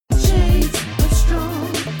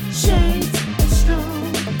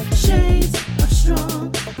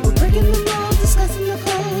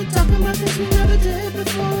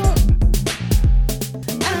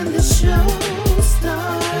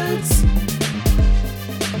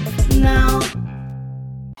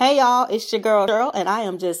Hey y'all, it's your girl, and I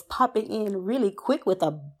am just popping in really quick with a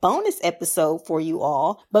bonus episode for you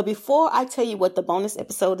all. But before I tell you what the bonus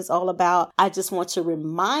episode is all about, I just want to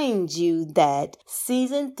remind you that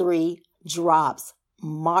season 3 drops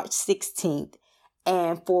March 16th.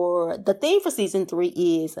 And for the theme for season 3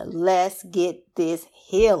 is Let's Get This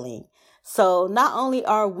Healing. So not only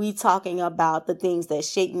are we talking about the things that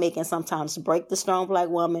shape, make, and sometimes break the strong Black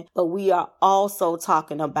woman, but we are also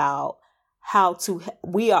talking about let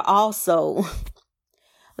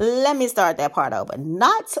me start that part over.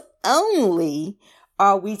 Not only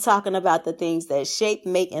are we talking about the things that shape,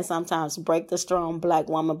 make, and sometimes break the strong Black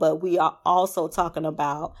woman, but we are also talking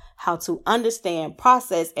about how to understand,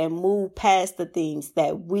 process, and move past the things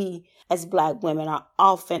that we as Black women are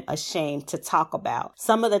often ashamed to talk about.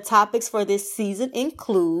 Some of the topics for this season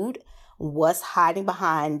include what's hiding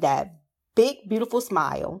behind that big, beautiful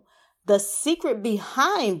smile, the secret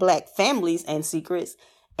behind Black families and secrets,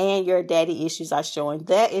 and your daddy issues are showing.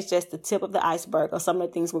 That is just the tip of the iceberg of some of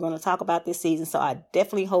the things we're going to talk about this season. So I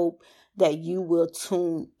definitely hope that you will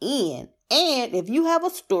tune in. And if you have a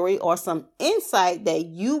story or some insight that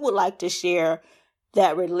you would like to share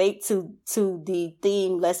that relate to the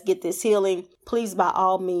theme, Let's Get This Healing, please, by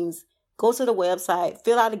all means, go to the website,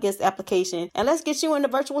 fill out a guest application, and let's get you in the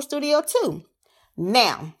virtual studio too.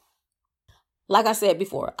 Now, like I said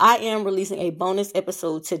before, I am releasing a bonus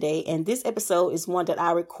episode today, and this episode is one that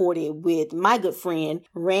I recorded with my good friend,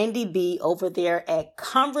 Randy B, over there at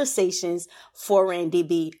Conversations for Randy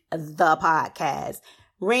B, the podcast.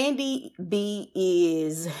 Randy B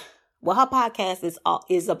her podcast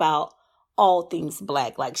is about all things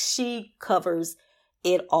Black. Like, she covers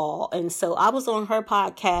it all. And so I was on her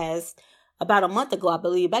podcast about a month ago, I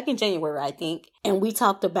believe, back in January, I think, and we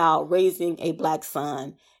talked about raising a Black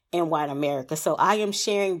son in white America. So I am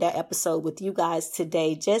sharing that episode with you guys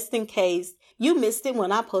today, just in case you missed it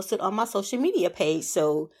when I posted on my social media page.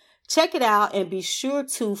 So check it out and be sure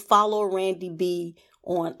to follow Randy B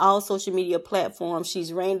on all social media platforms.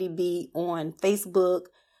 She's Randy B on Facebook.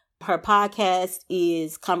 Her podcast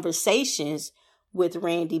is Conversations with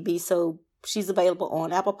Randy B. So she's available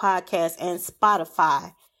on Apple Podcasts and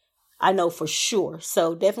Spotify, I know for sure.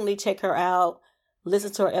 So definitely check her out.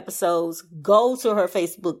 Listen to her episodes, go to her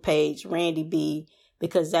Facebook page, Randy B,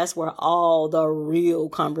 because that's where all the real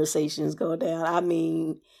conversations go down. I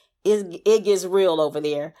mean, it gets real over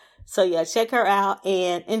there. So yeah, check her out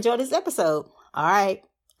and enjoy this episode. All right,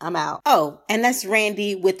 I'm out. Oh, and that's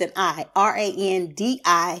Randy with an I,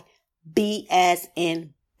 RANDIB as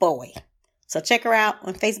in boy. So check her out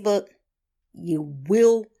on Facebook. You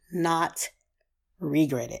will not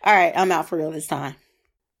regret it. All right, I'm out for real this time.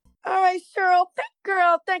 All right, Cheryl.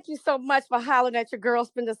 Thank you so much for hollering at your girl,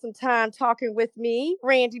 spending some time talking with me,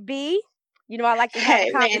 Randy B. You know, I like to have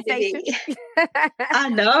a conversation. I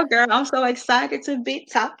know, girl. I'm so excited to be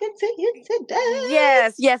talking to you today.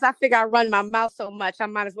 Yes. I figure I run my mouth so much, I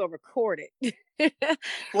might as well record it.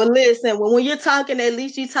 Well, listen, when you're talking, at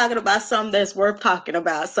least you're talking about something that's worth talking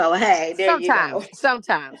about. So, hey, there you go.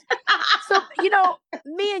 Sometimes. So,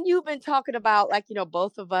 me and you've been talking about,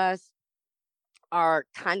 both of us are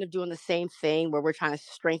kind of doing the same thing where we're trying to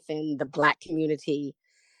strengthen the Black community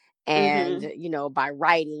and, by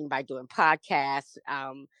writing, by doing podcasts,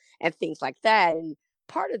 and things like that. And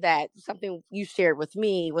part of that, something you shared with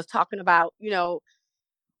me, was talking about,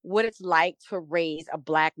 what it's like to raise a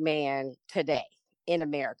Black man today in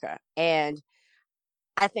America. And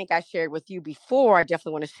I think I shared with you before, I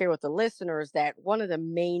definitely want to share with the listeners that one of the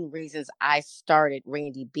main reasons I started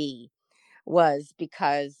Randy B was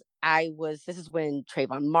because this is when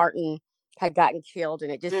Trayvon Martin had gotten killed,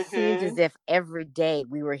 and it just seemed as if every day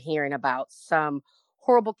we were hearing about some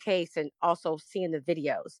horrible case and also seeing the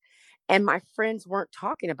videos. And my friends weren't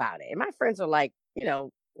talking about it. And my friends are like,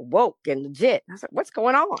 woke and legit. I was like, what's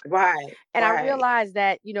going on? Right. And I realized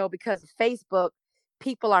that, because of Facebook,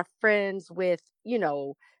 people are friends with,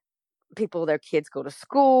 people their kids go to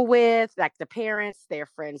school with, like the parents, they're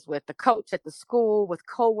friends with the coach at the school, with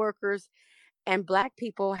coworkers. And Black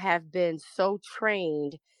people have been so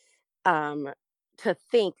trained to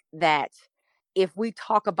think that if we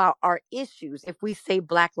talk about our issues, if we say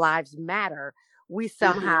Black Lives Matter, we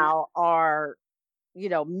somehow are,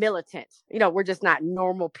 militant. We're just not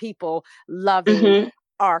normal people loving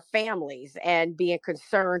our families and being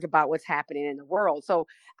concerned about what's happening in the world. So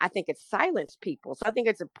I think it's silenced people. So I think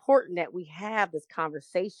it's important that we have this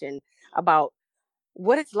conversation about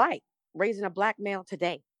what it's like raising a Black male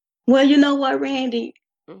today. Well, you know what, Randy?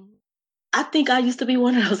 I think I used to be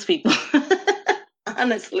one of those people,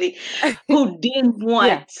 honestly, who didn't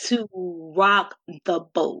want to rock the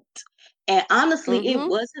boat. And honestly, it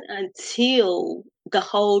wasn't until the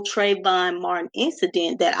whole Trayvon Martin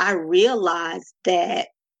incident that I realized that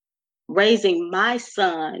raising my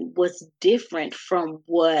son was different from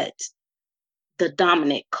what the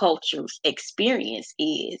dominant culture's experience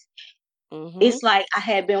is. It's like I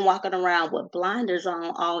had been walking around with blinders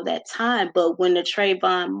on all that time, but when the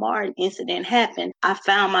Trayvon Martin incident happened, I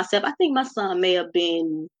found myself, I think my son may have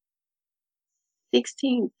been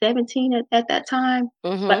 16, 17 at that time,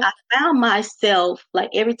 but I found myself, like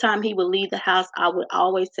every time he would leave the house, I would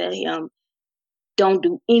always tell him, don't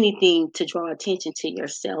do anything to draw attention to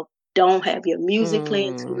yourself. Don't have your music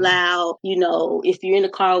playing too loud. You know, if you're in the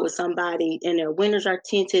car with somebody and their windows are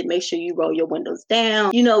tinted, make sure you roll your windows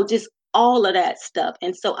down. You know, just all of that stuff.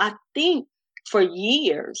 And so I think for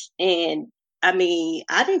years, and I mean,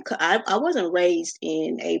 I wasn't raised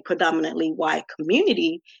in a predominantly white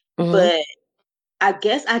community, but I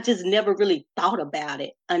guess I just never really thought about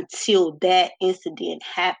it until that incident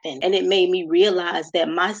happened. And it made me realize that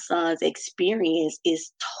my son's experience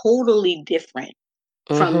is totally different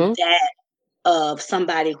from that of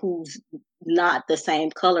somebody who's not the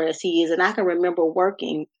same color as he is. And I can remember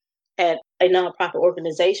working at a nonprofit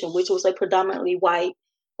organization, which was a predominantly white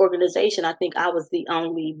organization. I think I was the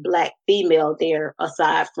only Black female there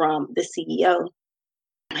aside from the CEO.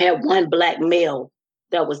 I had one Black male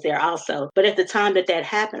that was there also. But at the time that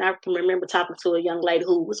happened, I can remember talking to a young lady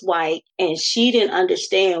who was white, and she didn't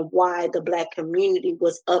understand why the Black community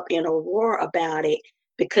was up in a roar about it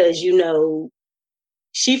because, you know,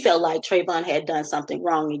 she felt like Trayvon had done something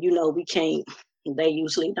wrong, and, you know, they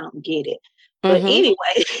usually don't get it. But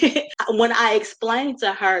anyway, when I explained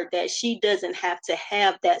to her that she doesn't have to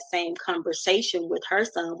have that same conversation with her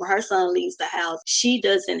son, when her son leaves the house, she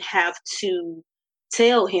doesn't have to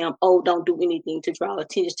tell him, oh, don't do anything to draw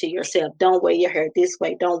attention to yourself. Don't wear your hair this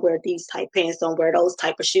way. Don't wear these type pants. Don't wear those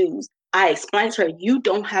type of shoes. I explained to her, you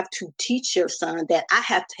don't have to teach your son that. I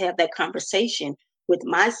have to have that conversation with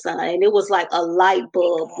my son. And it was like a light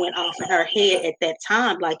bulb went off in her head at that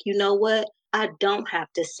time. Like, you know what? I don't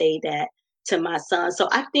have to say that to my son. So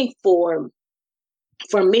I think for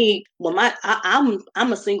me, when I'm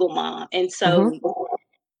a single mom. And so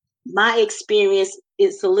my experience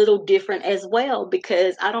is a little different as well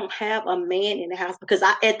because I don't have a man in the house because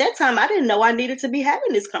at that time I didn't know I needed to be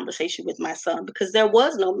having this conversation with my son because there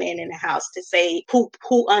was no man in the house to say who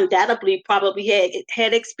undoubtedly probably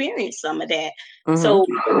had experienced some of that. So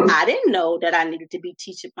I didn't know that I needed to be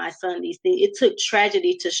teaching my son these things. It took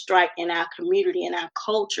tragedy to strike in our community and our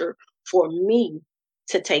culture for me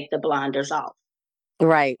to take the blinders off.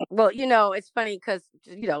 Right. Well, you know, it's funny because,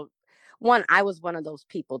 you know, I was one of those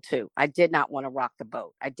people too. I did not want to rock the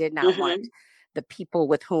boat. I did not want the people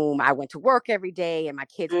with whom I went to work every day and my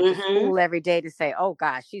kids went to school every day to say, oh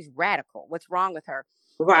gosh, she's radical. What's wrong with her?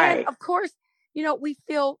 Right. And of course, you know, we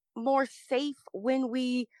feel more safe when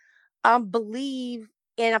we believe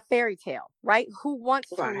in a fairy tale, right? Who wants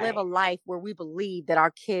to live a life where we believe that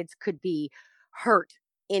our kids could be hurt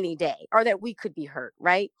any day or that we could be hurt,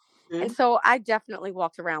 right? And so I definitely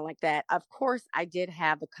walked around like that. Of course, I did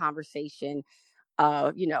have the conversation,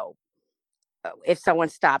 you know, if someone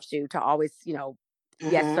stops you to always, you know,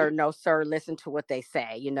 yes, sir, no, sir, listen to what they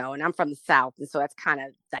say, you know, and I'm from the South. And so that's kind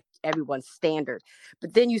of like everyone's standard.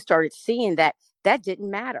 But then you started seeing that didn't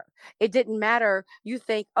matter. It didn't matter. You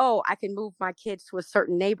think, oh, I can move my kids to a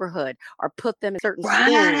certain neighborhood or put them in certain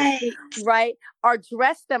schools, right? Or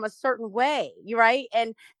dress them a certain way, right?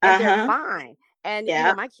 And they're fine. And you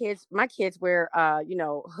know, my kids wear you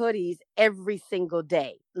know, hoodies every single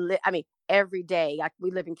day. I mean, every day. Like we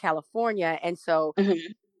live in California, and so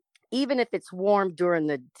even if it's warm during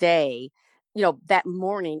the day, you know, that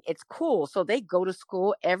morning it's cool. So they go to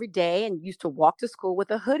school every day and used to walk to school with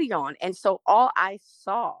a hoodie on. And so all I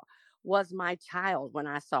saw was my child when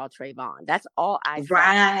I saw Trayvon. That's all I saw.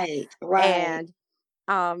 Right.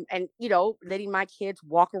 And you know, letting my kids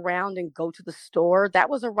walk around and go to the store, that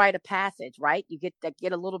was a rite of passage, right? You get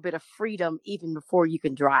a little bit of freedom even before you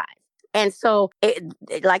can drive. And so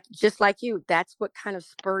like just like you, that's what kind of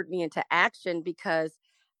spurred me into action because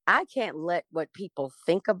I can't let what people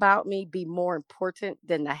think about me be more important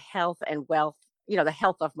than the health and wealth, you know, the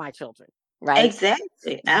health of my children. Right.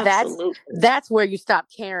 Exactly. Absolutely. That's where you stop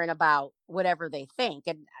caring about whatever they think.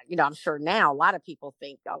 And, you know, I'm sure now a lot of people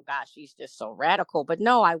think, oh, gosh, she's just so radical. But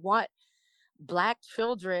no, I want Black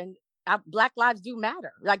children. Black lives do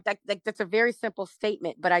matter. Like that's a very simple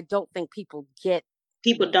statement, but I don't think people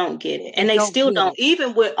don't get it. And they still don't.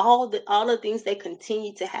 Even with all the things that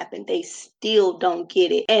continue to happen, they still don't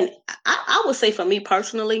get it. And I would say for me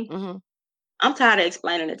personally, I'm tired of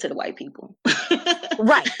explaining it to the white people.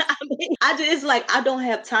 Right. I mean, it's like I don't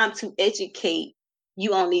have time to educate,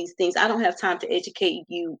 you on these things. I don't have time to educate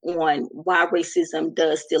you on why racism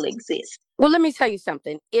does still exist. Well, let me tell you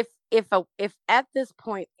something. If at this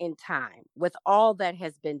point in time, with all that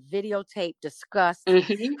has been videotaped, discussed,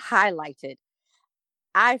 highlighted,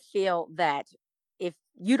 I feel that if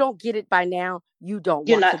you don't get it by now, you don't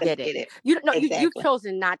You're want not to going get to it. get it. You don't know. Exactly. You've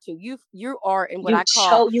chosen not to. You are in what I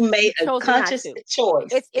call you made you've a chosen not conscious to. choice.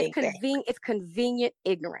 It's Exactly. It's convenient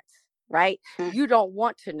ignorance, right? Mhm. You don't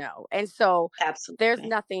want to know, and so there's Absolutely.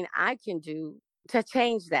 nothing I can do to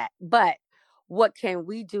change that. But what can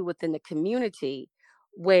we do within the community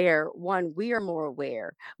where, one, we are more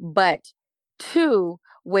aware, but two,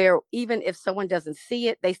 where even if someone doesn't see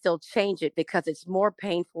it, they still change it because it's more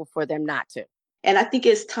painful for them not to. And I think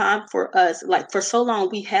it's time for us, like for so long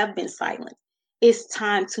we have been silent. It's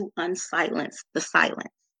time to unsilence the silence.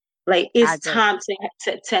 Like I it's agree. time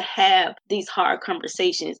to have these hard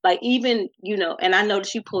conversations. Like even, and I know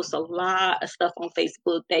that you post a lot of stuff on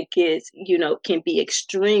Facebook that gets, can be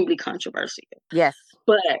extremely controversial. Yes.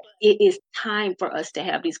 But it is time for us to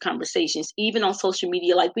have these conversations, even on social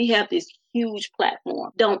media. Like we have this huge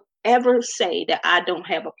platform. Don't ever say that I don't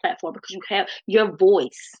have a platform, because you have your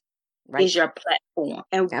voice. Right. Is your platform,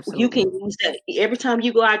 and Absolutely. you can use that every time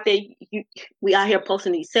you go out there. We out here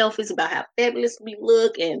posting these selfies about how fabulous we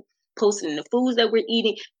look and posting the foods that we're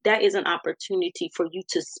eating. That is an opportunity for you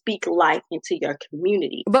to speak life into your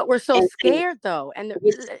community. But we're so And scared though. And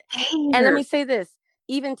let me say this,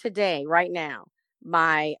 even today, right now,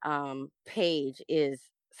 my page is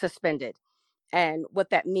suspended. And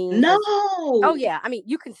what that means is, oh yeah, I mean,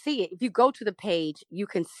 you can see it. If you go to the page, you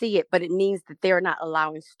can see it, but it means that they're not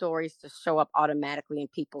allowing stories to show up automatically in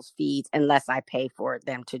people's feeds unless I pay for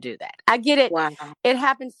them to do that. I get it. Wow. It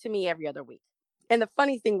happens to me every other week. And the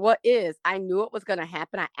funny thing, I knew it was going to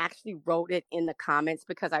happen. I actually wrote it in the comments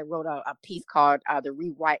because I wrote a piece called the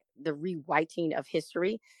rewriting of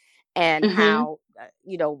history, and how,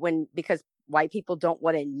 because white people don't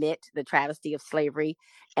want to admit the travesty of slavery,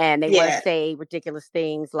 and they want to say ridiculous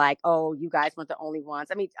things like, oh, you guys weren't the only ones.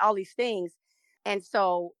 I mean, all these things. And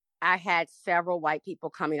so I had several white people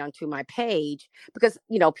coming onto my page because,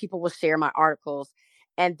 people will share my articles,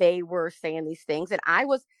 and they were saying these things. And I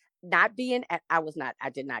was not I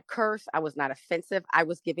did not curse. I was not offensive. I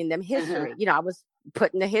was giving them history. I was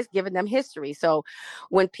giving them history. So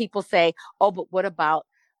when people say, oh, but what about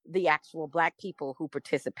the actual Black people who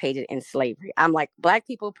participated in slavery? I'm like, Black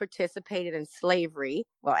people participated in slavery,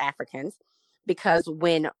 well, Africans, because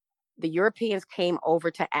when the Europeans came over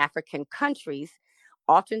to African countries,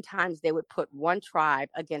 oftentimes they would put one tribe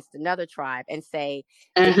against another tribe and say,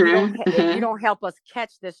 if you don't help us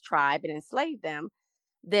catch this tribe and enslave them,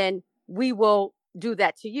 then we will do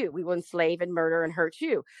that to you. We will enslave and murder and hurt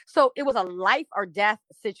you. So it was a life or death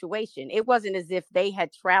situation. It wasn't as if they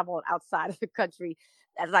had traveled outside of the country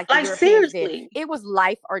like the Europeans seriously. did. It was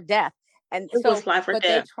life or death. And it was life or death.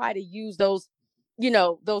 They try to use those,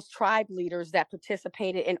 those tribe leaders that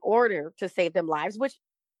participated in order to save them lives, which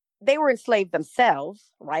they were enslaved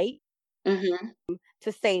themselves, right?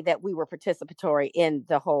 To say that we were participatory in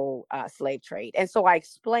the whole slave trade. And so I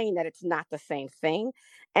explained that it's not the same thing.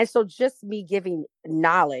 And so just me giving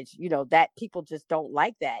knowledge, that people just don't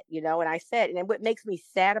like that, and I said, and what makes me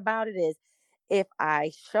sad about it is if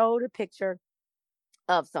I showed a picture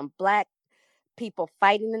of some Black people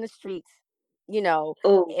fighting in the streets,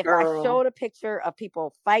 if I showed a picture of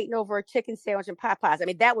people fighting over a chicken sandwich and Popeyes, I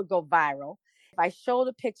mean, that would go viral. If I showed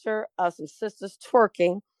a picture of some sisters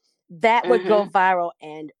twerking, that would go viral,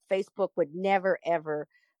 and Facebook would never, ever,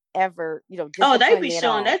 ever, they'd be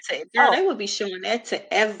showing that to they would be showing that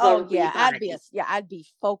to everybody. Oh yeah, I'd be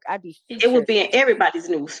featured. It would be in everybody's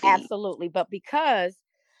news feed. Absolutely. But because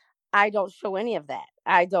I don't show any of that,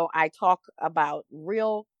 I talk about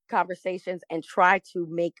real conversations and try to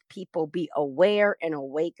make people be aware and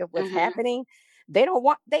awake of what's happening. They don't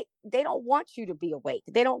want you to be awake.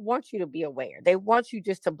 They don't want you to be aware. They want you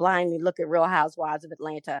just to blindly look at Real Housewives of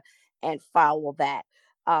Atlanta and follow that.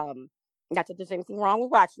 Not that there's anything wrong with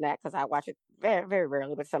watching that, because I watch it very, very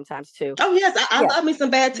rarely, but sometimes too. Oh yes, I love me some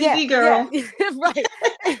bad TV, girl. Yeah. Right.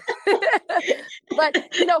 But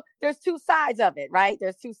there's two sides of it, right?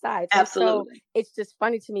 There's two sides. Absolutely. So it's just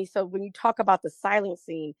funny to me. So when you talk about the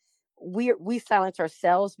silencing, we silence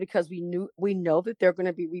ourselves because we know that there are going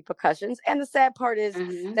to be repercussions. And the sad part is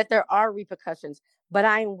that there are repercussions, but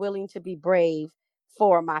I am willing to be brave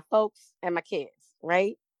for my folks and my kids,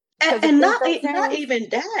 right? And not even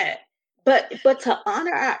that, but to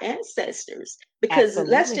honor our ancestors, because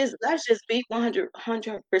let's just be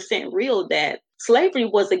 100% real that slavery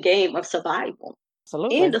was a game of survival.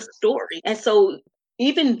 Absolutely. End of story. And so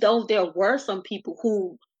even though there were some people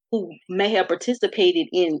who who may have participated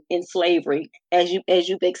in slavery, as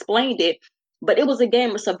you've explained it, but it was a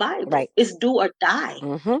game of survival. Right. It's do or die.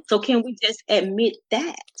 Mm-hmm. So can we just admit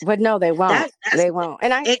that? But no, they won't. That's They won't.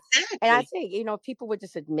 And I exactly. think, if people would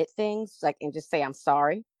just admit things, like, and just say, I'm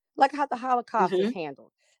sorry, like how the Holocaust is Mm-hmm.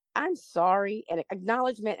 handled. I'm sorry. And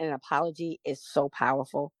acknowledgement and an apology is so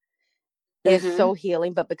powerful. It's Mm-hmm. so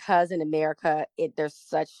healing. But because in America, there's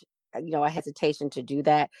such, a hesitation to do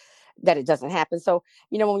that it doesn't happen. So,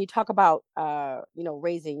 when you talk about,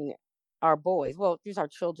 raising our boys, well, these are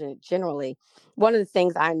children generally. One of the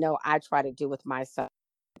things I know I try to do with my son,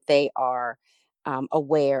 they are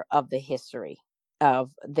aware of the history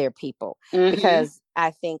of their people, Mm-hmm. because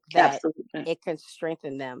I think that Absolutely. it can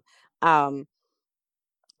strengthen them.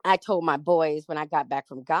 I told my boys when I got back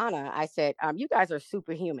from Ghana, I said, you guys are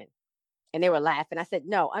superhuman. And they were laughing. I said,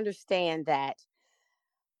 no, understand that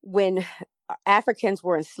when Africans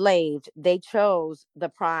were enslaved, they chose the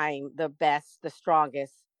prime, the best, the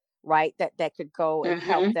strongest, right? That could go and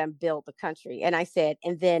help Mm-hmm. them build the country. And I said,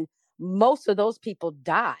 and then most of those people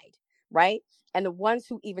died, right? And the ones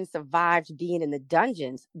who even survived being in the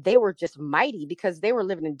dungeons, they were just mighty because they were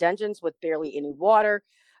living in dungeons with barely any water,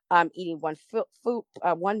 eating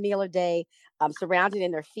one meal a day, surrounded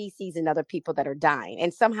in their feces and other people that are dying.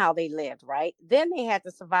 And somehow they lived, right? Then they had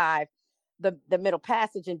to survive the Middle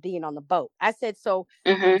Passage and being on the boat. I said, so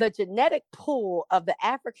Mm-hmm. the genetic pool of the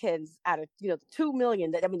Africans out of, 2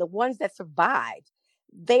 million, the ones that survived,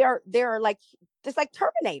 they're like, just like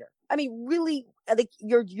Terminator. I mean, really, I think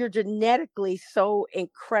you're genetically so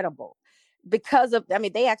incredible because of,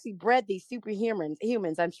 they actually bred these superhumans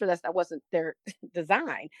humans. I'm sure that wasn't their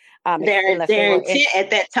design. Unless they Their were intent at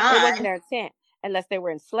that it wasn't time. their intent, unless they were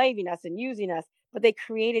enslaving us and using us, but they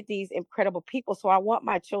created these incredible people. So I want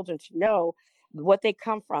my children to know what they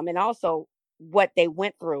come from and also what they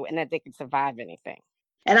went through, and that they can survive anything.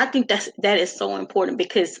 And I think that is so important,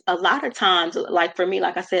 because a lot of times, like for me,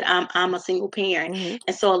 like I said, I'm a single parent, Mm-hmm.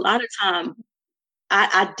 and so a lot of time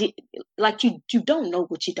I did, like, you don't know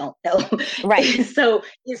what you don't know. Right. And so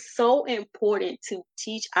it's so important to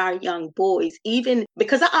teach our young boys, even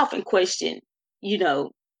because I often question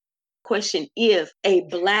if a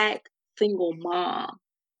Black single mom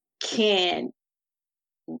can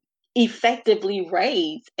effectively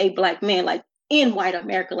raise a Black man, like in white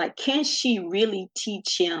America. Like, can she really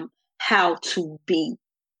teach him how to be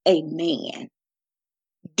a man?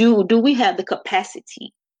 Do we have the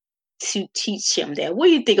capacity to teach him that? What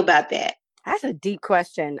do you think about that? That's a deep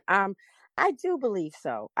question. I do believe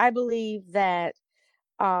so. I believe that,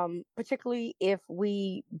 particularly if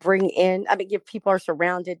we bring in, if people are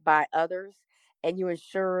surrounded by others, and you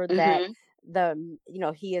ensure that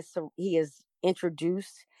Mm-hmm. he is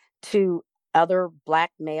introduced to other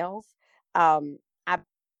Black males. I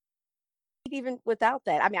even without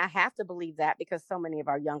that, I have to believe that, because so many of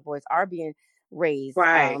our young boys are being raised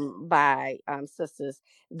Right. by sisters,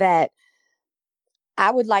 that I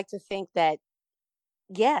would like to think that.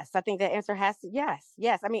 Yes, I think the answer has to, yes,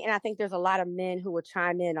 yes. And I think there's a lot of men who will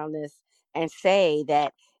chime in on this and say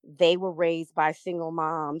that they were raised by single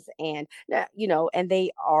moms, and and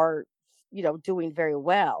they are, doing very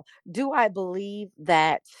well. Do I believe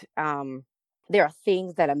that there are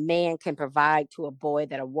things that a man can provide to a boy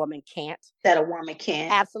that a woman can't? That a woman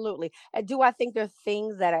can't. Absolutely. And do I think there's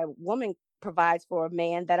things that a woman provides for a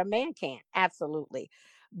man that a man can't? Absolutely.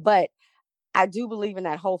 But I do believe in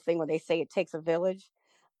that whole thing where they say it takes a village.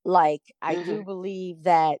 Like, I Mm-hmm. do believe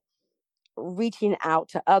that reaching out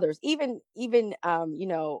to others, even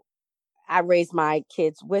I raised my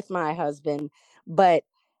kids with my husband, but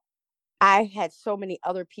I had so many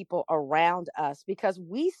other people around us, because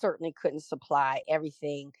we certainly couldn't supply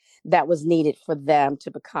everything that was needed for them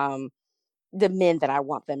to become the men that I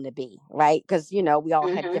want them to be, right? Because we all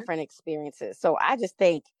had Mm-hmm. different experiences. So I just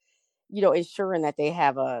think, ensuring that they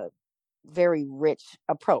have a very rich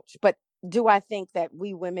approach. But do I think that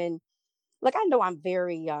we women, like, I know I'm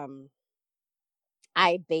very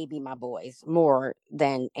I baby my boys more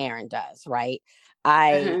than Aaron does, right?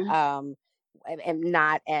 I Mm-hmm. am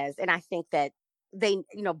not as, and I think that they,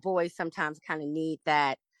 boys sometimes kind of need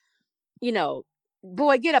that, you know,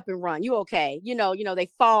 boy, get up and run. You okay? They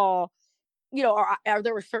fall, or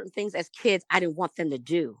there were certain things as kids I didn't want them to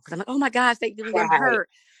do, because I'm like, oh my gosh, they're gonna Right. hurt.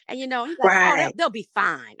 And you're like, oh, Right. they'll be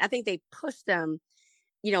fine. I think they push them,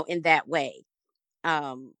 in that way.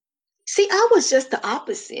 See, I was just the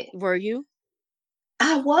opposite. Were you?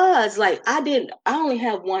 I was like, I only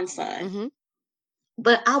have one son, Mm-hmm.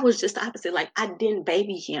 but I was just the opposite. Like, I didn't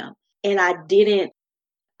baby him, and I didn't,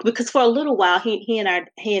 because for a little while he and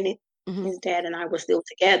Mm-hmm. his dad and I were still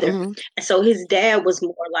together, Mm-hmm. and so his dad was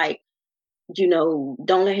more like,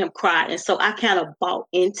 don't let him cry. And so I kind of bought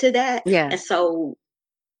into that. Yeah. And so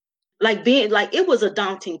like being like it was a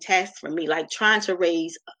daunting task for me, like trying to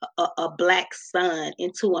raise a black son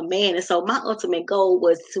into a man. And so my ultimate goal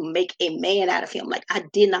was to make a man out of him. Like I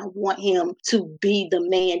did not want him to be the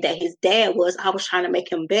man that his dad was. I was trying to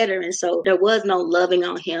make him better. And so there was no loving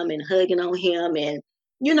on him and hugging on him and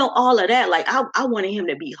all of that. Like I wanted him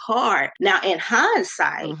to be hard. Now in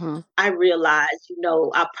hindsight, I realized,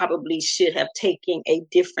 I probably should have taken a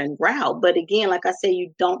different route. But again, like I said,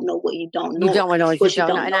 you don't know what you don't know. You don't know what you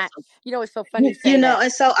don't know. And it's so funny you say that.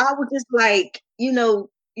 And so I was just like,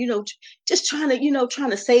 just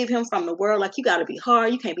trying to save him from the world. Like, you got to be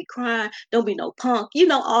hard. You can't be crying. Don't be no punk,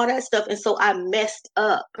 all that stuff. And so I messed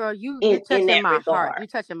up. Girl, you're touching my heart. You're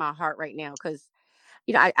touching my heart right now. Because,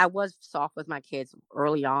 I was soft with my kids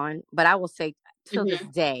early on, but I will say till this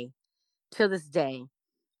day,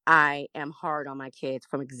 I am hard on my kids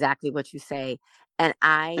from exactly what you say. And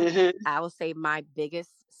I will say my biggest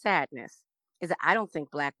sadness is that I don't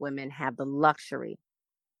think Black women have the luxury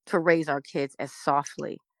to raise our kids as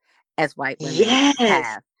softly as white women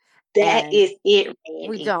have. That is it, Randy.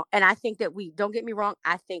 We don't. And I think that don't get me wrong,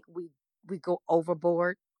 I think we go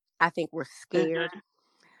overboard. I think we're scared.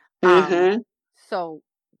 So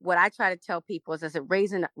what I try to tell people is that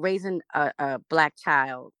raising a Black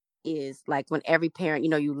child is like when every parent,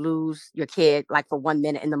 you lose your kid like for 1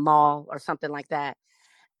 minute in the mall or something like that.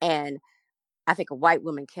 And I think a white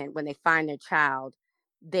woman when they find their child,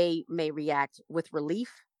 they may react with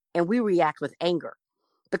relief, and we react with anger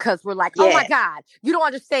because we're like, oh my God, you don't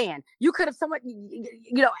understand. You could have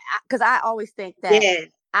because I always think that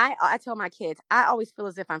I tell my kids, I always feel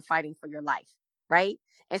as if I'm fighting for your life. Right.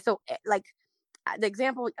 And so like the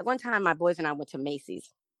example, one time my boys and I went to Macy's,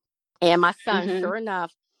 and my son, sure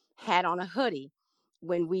enough, had on a hoodie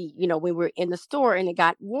when we were in the store, and it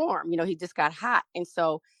got warm, he just got hot. And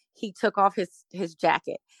so he took off his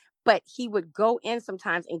jacket, but he would go in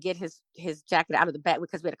sometimes and get his jacket out of the bag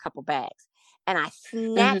because we had a couple bags. And I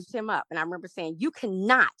snatched him up. And I remember saying, you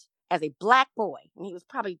cannot, as a Black boy, and he was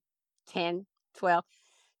probably 10, 12,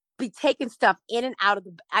 be taking stuff in and out of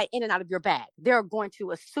your bag. They're going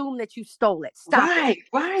to assume that you stole it. Stop it.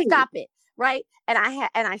 Right. Stop it. Right. And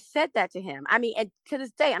I said that to him. I mean, and to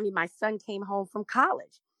this day, my son came home from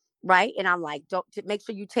college. Right. And I'm like, make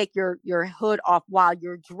sure you take your hood off while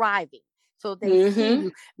you're driving. So they see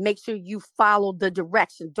you. Make sure you follow the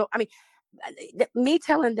directions. Me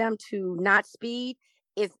telling them to not speed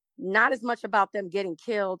is not as much about them getting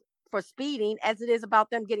killed for speeding as it is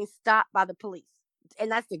about them getting stopped by the police. And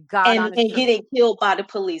that's the God honest truth. And getting killed by the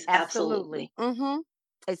police. Absolutely.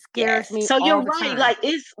 It scares me. So you're right. Time. Like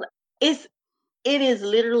it is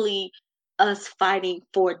literally us fighting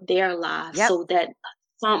for their lives so that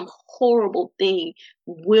some horrible thing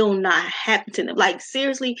will not happen to them. Like,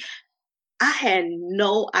 seriously, I had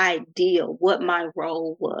no idea what my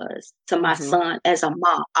role was to my son as a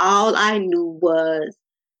mom. All I knew was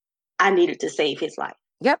I needed to save his life.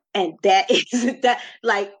 Yep. And that is that.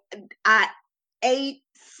 Like, I ate,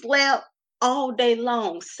 slept all day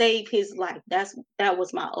long, save his life. That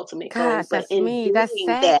was my ultimate goal. Gosh, that's me. That's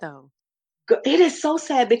sad, though. It is so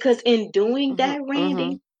sad because in doing that,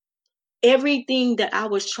 Randy, everything that I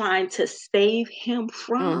was trying to save him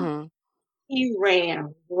from, he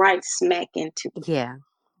ran right smack into. Yeah.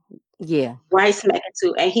 Right smack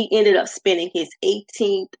into. And he ended up spending his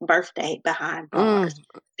 18th birthday behind bars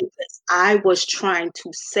because I was trying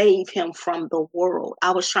to save him from the world.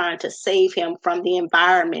 I was trying to save him from the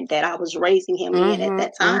environment that I was raising him in at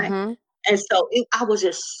that time. And so I was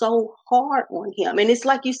just so hard on him. And it's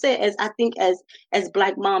like you said, I think as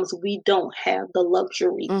Black moms, we don't have the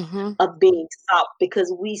luxury of being soft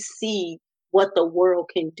because we see what the world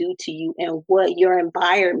can do to you and what your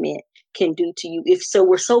environment can do to you.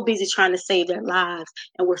 We're so busy trying to save their lives,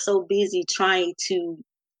 and we're so busy trying to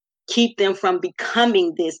keep them from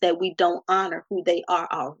becoming this, that we don't honor who they are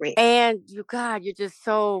already. And you're just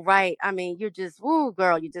so right. You're just, woo,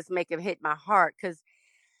 girl, you just make it hit my heart. Because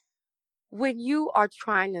when you are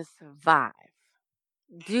trying to survive,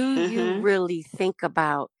 do you really think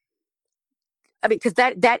about, because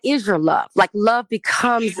that is your love. Like, love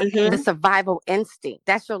becomes the survival instinct.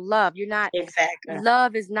 That's your love. You're not,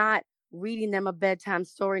 love is not reading them a bedtime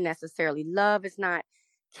story necessarily. Love is not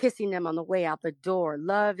kissing them on the way out the door.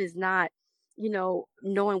 Love is not,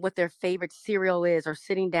 knowing what their favorite cereal is or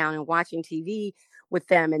sitting down and watching TV with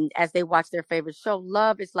them. And as they watch their favorite show,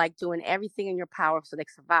 love is like doing everything in your power so they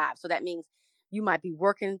survive. So that means you might be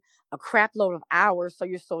working a crap load of hours. So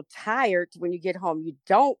you're so tired when you get home, you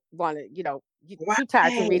don't want to, you're too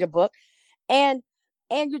tired to read a book. And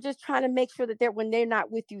and you're just trying to make sure that when they're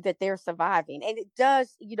not with you, that they're surviving. And it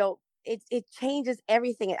does, it changes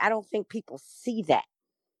everything. And I don't think people see that.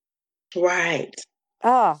 Right.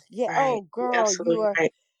 Oh, yeah. Right. Oh, You're girl, absolutely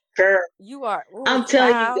right. Girl, you are, oh, I'm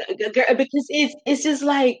telling you, child. girl, because it's just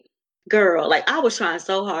like, girl, like I was trying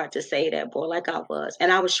so hard to say that, boy, like I was.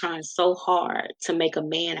 And I was trying so hard to make a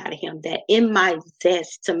man out of him that in my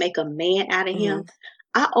zest to make a man out of him,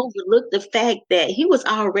 I overlooked the fact that he was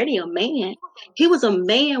already a man. He was a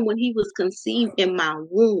man when he was conceived in my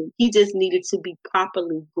womb. He just needed to be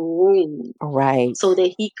properly groomed Right. so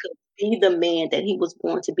that he could be the man that he was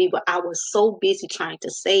born to be. But I was so busy trying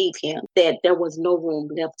to save him that there was no room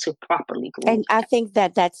left to properly groom And I think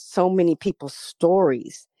that that's so many people's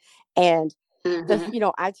stories. And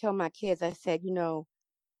him. I tell my kids, I said,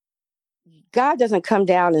 God doesn't come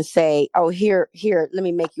down and say, oh, here, let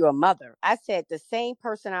me make you a mother. I said the same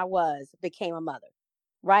person I was became a mother,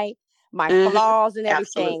 right? My flaws and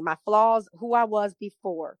everything, Absolutely. my flaws, who I was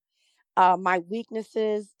before, my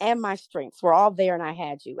weaknesses and my strengths were all there, and I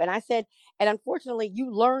had you. And I said, and unfortunately,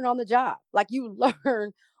 you learn on the job. Like you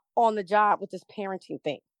learn on the job with this parenting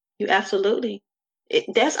thing. You absolutely.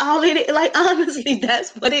 That's all it is. Like honestly,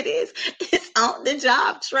 that's what it is. It's on the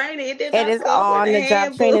job training. It did It not is come with on a the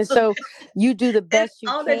job training. handbook. So you do the It's best you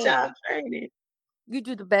on the job can. training You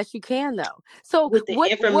do the best you can, though. So with the what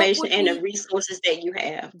information would and the be resources that you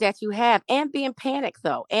have. that you have, and being panicked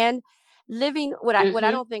though, and living what I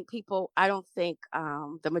Mm-hmm. don't think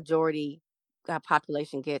the majority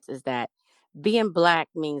population gets is that being Black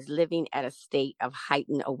means living at a state of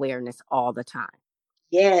heightened awareness all the time.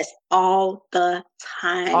 Yes, all the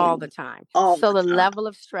All the time. time. All So the the time. level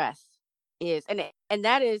of stress is, and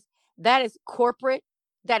that is corporate,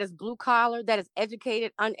 that is blue collar, that is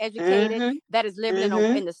educated, uneducated, Mm-hmm. that is living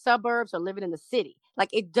Mm-hmm. in the suburbs or living in the city. Like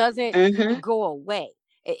it doesn't Mm-hmm. go away.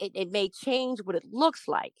 It may change what it looks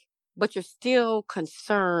like, but you're still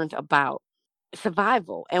concerned about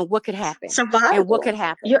survival and what could happen. And what could Survival.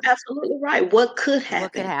 happen. You're absolutely right. What could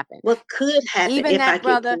What could happen? happen? What could happen Even if I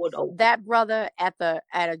get pulled over? that brother at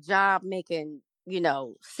a job making,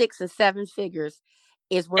 6 and 7 figures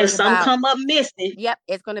is And worried some about, come up missing, yep,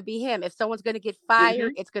 it's going to be him. If someone's going to get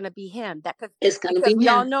fired, hmm it's going to be him. That it's gonna because be we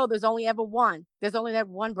all him. know there's only ever one. There's only ever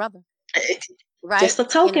one brother, right? Just a In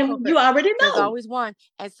a token. You corporate, already there's know. always one.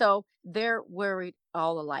 And so they're worried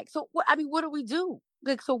all alike. So what do we do?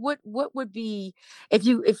 Like, so what would be,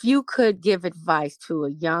 if you could give advice to a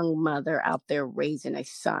young mother out there raising a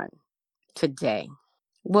son today,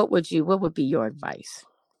 what would be your advice?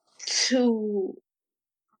 To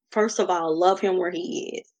first of all, love him where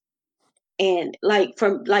he is. And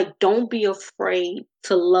don't be afraid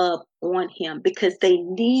to love on him because they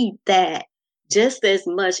need that just as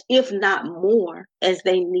much, if not more, as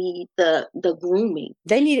they need the grooming.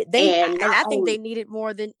 They need it. And And not I think only they need it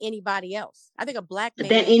more than anybody else. I think a Black than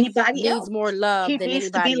man anybody needs else. more love He than needs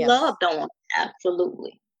to be anybody else. loved on.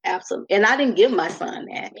 Absolutely. Absolutely. And I didn't give my son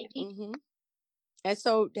that. Mm-hmm. And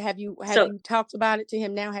so, have you So, talked about it to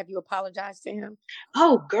him now? Have you apologized to him?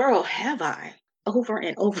 oh girl, have I? Over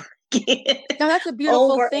and over again. No, that's a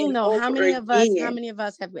beautiful Over thing, and though. How over many of us? How again. many of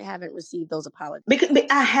us haven't received those apologies? Because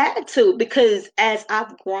I had to, because as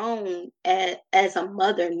I've grown as a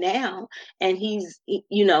mother now, and he's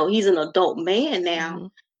an adult man now. Mm-hmm.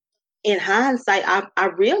 In hindsight, I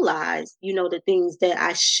realized, the things that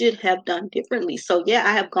I should have done differently. So yeah,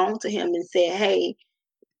 I have gone to him and said, hey,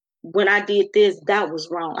 when I did this, that was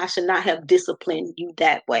wrong. I should not have disciplined you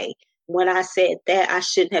that way. When I said that, I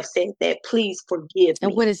shouldn't have said that. Please forgive And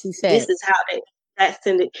me. what does he say? This is how that's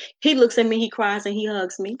in it. He looks at me, he cries, and he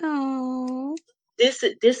hugs me. Oh. This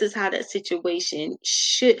is how that situation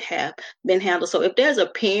should have been handled. So if there's a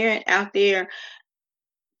parent out there,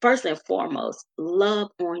 first and foremost, love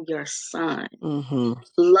on your son. Mm-hmm.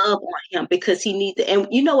 Love on him because he needs it. And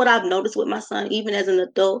you know what I've noticed with my son, even as an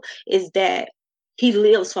adult, is that he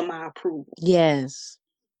lives for my approval. Yes.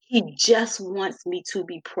 He just wants me to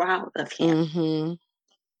be proud of him. Mm-hmm.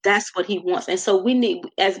 That's what he wants. And so we need,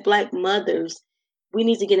 as Black mothers, we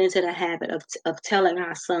need to get into the habit of telling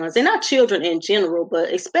our sons and our children in general,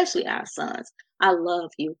 but especially our sons, I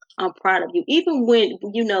love you. I'm proud of you. Even when,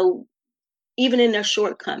 even in their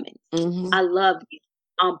shortcomings, Mm-hmm. I love you.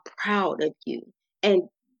 I'm proud of you. And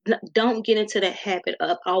don't get into the habit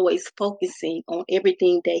of always focusing on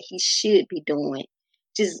everything that he should be doing.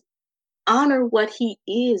 Just honor what he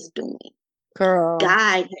is doing. Girl,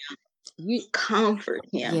 Guide him. Comfort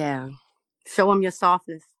him. Yeah. Show him your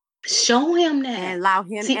softness. Show him that. And allow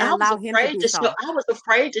him See, I was afraid to soft. I was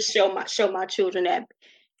afraid to show my children that.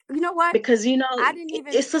 You know what? Because I didn't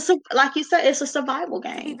even, it's like you said, it's a survival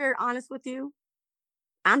game. to be very honest with you,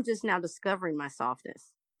 I'm just now discovering my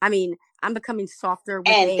softness. I mean, I'm becoming softer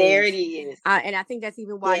with And there age. it is. And I think that's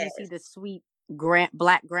even why you see Yes. the sweet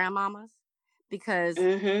Black grandmamas, because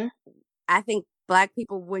Mm-hmm. I think Black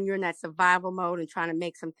people, when you're in that survival mode and trying to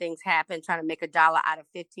make some things happen, trying to make $1 out of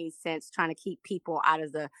 15 cents, trying to keep people out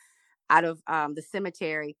of the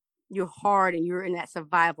cemetery, you're hard and you're in that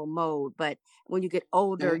survival mode. But when you get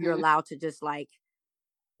older, you're Mm-hmm. allowed to just like,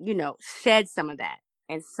 shed some of that.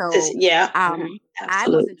 And so Yeah. um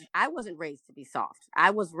Absolutely. I wasn't raised to be soft.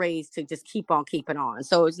 I was raised to just keep on keeping on.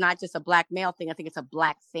 So it's not just a Black male thing. I think it's a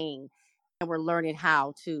Black thing. And we're learning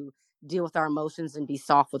how to deal with our emotions and be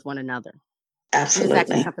soft with one another. And it's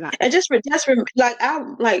actually Absolutely. something And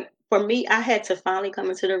for me, I had to finally come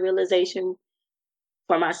into the realization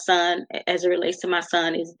for my son, as it relates to my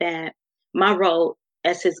son, is that my role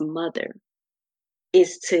as his mother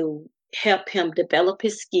is to help him develop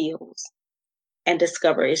his skills and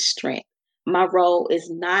discover his strength. My role is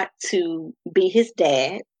not to be his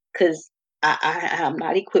dad, because I'm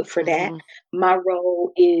not equipped for that. My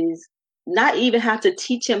role is not even how to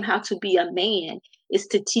teach him how to be a man, is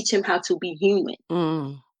to teach him how to be human.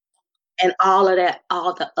 And all of that,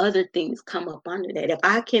 all the other things come up under that. If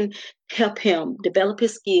I can help him develop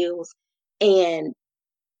his skills and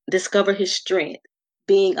discover his strength,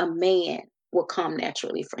 being a man will come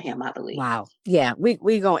naturally for him, I believe. Wow. Yeah,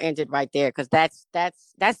 we gonna end it right there, because that's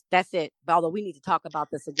it. Although we need to talk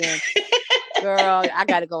about this again. Girl, I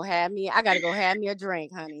gotta go have me a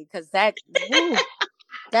drink, honey, because that's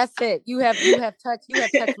it. You have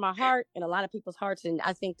touched my heart and a lot of people's hearts, and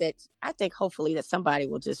I think hopefully that somebody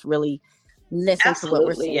will just really listen to what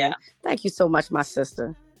we're saying. Yeah. Thank you so much, my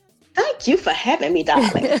sister. Thank you for having me,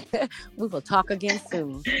 darling. We will talk again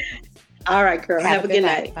soon. All right, girl. Have a good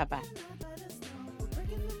night. Bye-bye. We're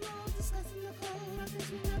breaking the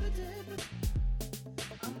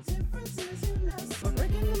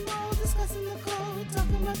mold, discussing the code,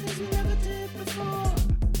 talking about things we